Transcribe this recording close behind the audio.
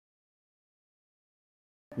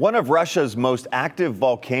One of Russia's most active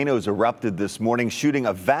volcanoes erupted this morning, shooting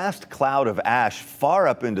a vast cloud of ash far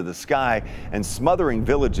up into the sky and smothering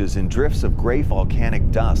villages in drifts of gray volcanic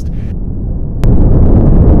dust.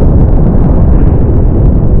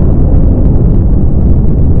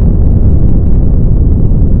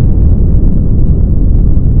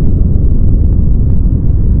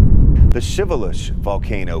 The Shiveluch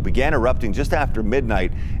volcano began erupting just after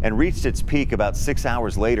midnight and reached its peak about 6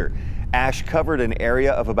 hours later. Ash covered an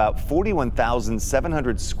area of about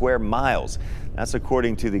 41,700 square miles. That's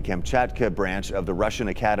according to the Kamchatka branch of the Russian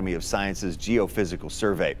Academy of Sciences Geophysical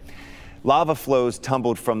Survey. Lava flows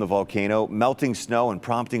tumbled from the volcano, melting snow and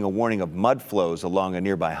prompting a warning of mud flows along a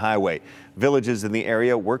nearby highway. Villages in the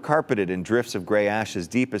area were carpeted in drifts of gray ash as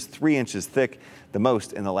deep as 3 inches thick, the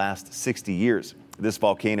most in the last 60 years. This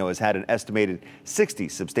volcano has had an estimated 60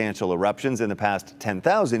 substantial eruptions in the past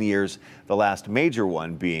 10,000 years, the last major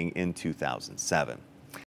one being in 2007.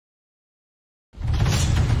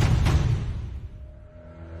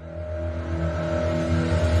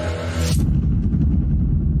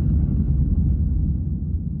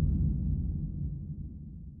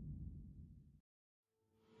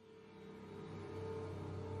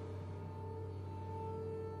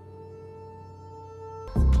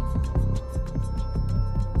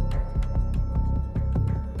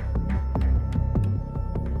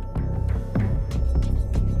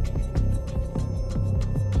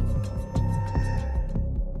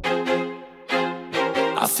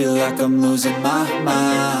 I feel like I'm losing my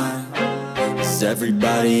mind. Is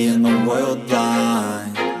everybody in the world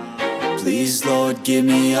blind? Please, Lord, give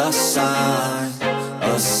me a sign,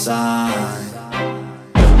 a sign.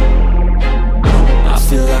 I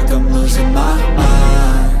feel like I'm losing my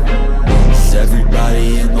mind. Is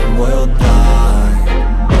everybody in the world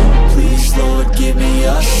blind? Please, Lord, give me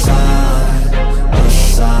a sign, a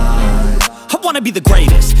sign. I wanna be the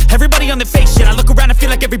greatest. Everybody on the fake shit. I look around and feel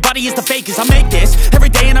like everybody is the fakest. I make this every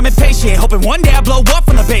day and I'm impatient, hoping one day I blow up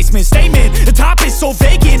from the basement. Statement, the top is so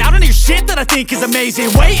vacant. I don't hear shit that I think is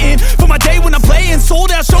amazing. Waiting for my day when I'm playing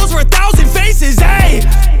sold out shows for 1,000 faces. Hey,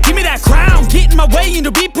 give me that crown, get in my way and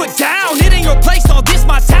to be put down. It ain't your place, all this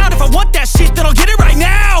my town. If I want that shit, then I'll get it right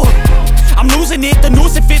now. I'm losing it, the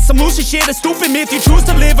noose it fits. I'm losing shit, a stupid myth. You choose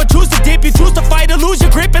to live or choose to dip. You choose to fight or lose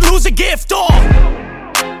your grip and lose a gift.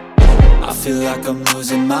 I feel like I'm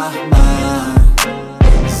losing my mind.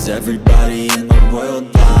 Is everybody in the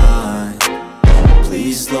world blind?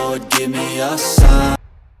 Please, Lord, give me a sign.